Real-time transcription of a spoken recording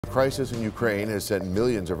The crisis in Ukraine has sent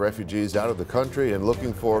millions of refugees out of the country and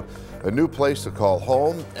looking for a new place to call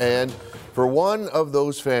home. And for one of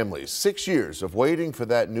those families, 6 years of waiting for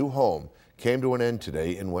that new home came to an end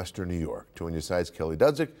today in Western New York. 2NY's Kelly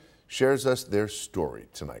Dudzik shares us their story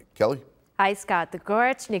tonight. Kelly? Hi, Scott. The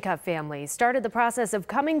Gorechnikov family started the process of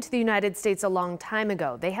coming to the United States a long time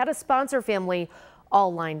ago. They had a sponsor family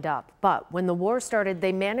all lined up. But when the war started,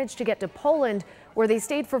 they managed to get to Poland, where they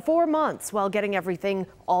stayed for 4 months while getting everything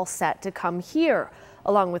all set to come here.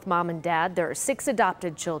 Along with mom and dad, there are 6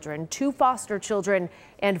 adopted children, 2 foster children,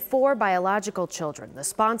 and 4 biological children. The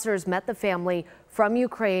sponsors met the family from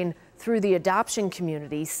Ukraine through the adoption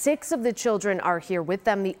community. 6 of the children are here with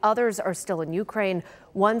them. The others are still in Ukraine.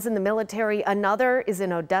 One's in the military. Another is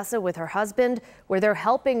in Odessa with her husband, where they're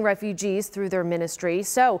helping refugees through their ministry.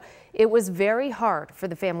 So it was very hard for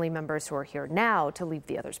the family members who are here now to leave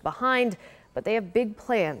the others behind, but they have big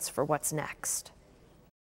plans for what's next.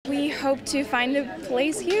 We hope to find a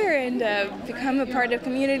place here and become a part of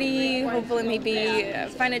community, hopefully maybe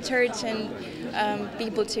find a church and be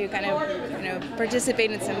able to kind of, participate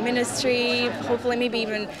in some ministry, hopefully maybe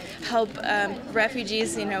even help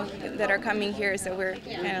refugees, that are coming here. So we're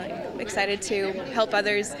kind of excited to help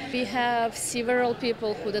others. We have several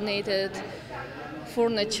people who donated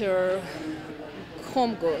furniture,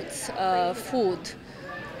 home goods, food,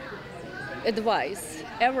 advice,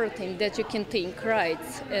 everything that you can think, right?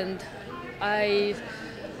 And I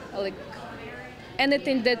like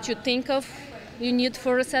anything that you think of you need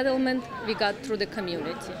for a settlement, we got through the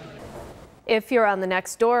community. If you're on the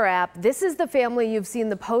Nextdoor app, this is the family you've seen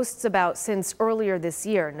the posts about since earlier this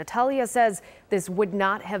year. Natalia says this would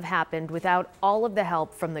not have happened without all of the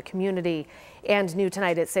help from the community. And new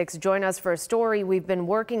tonight at 6, join us for a story we've been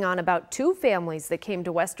working on about 2 families that came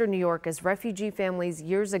to Western New York as refugee families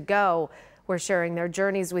years ago. We're sharing their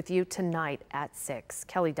journeys with you tonight at 6.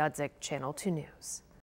 Kelly Dudzik, Channel 2 News.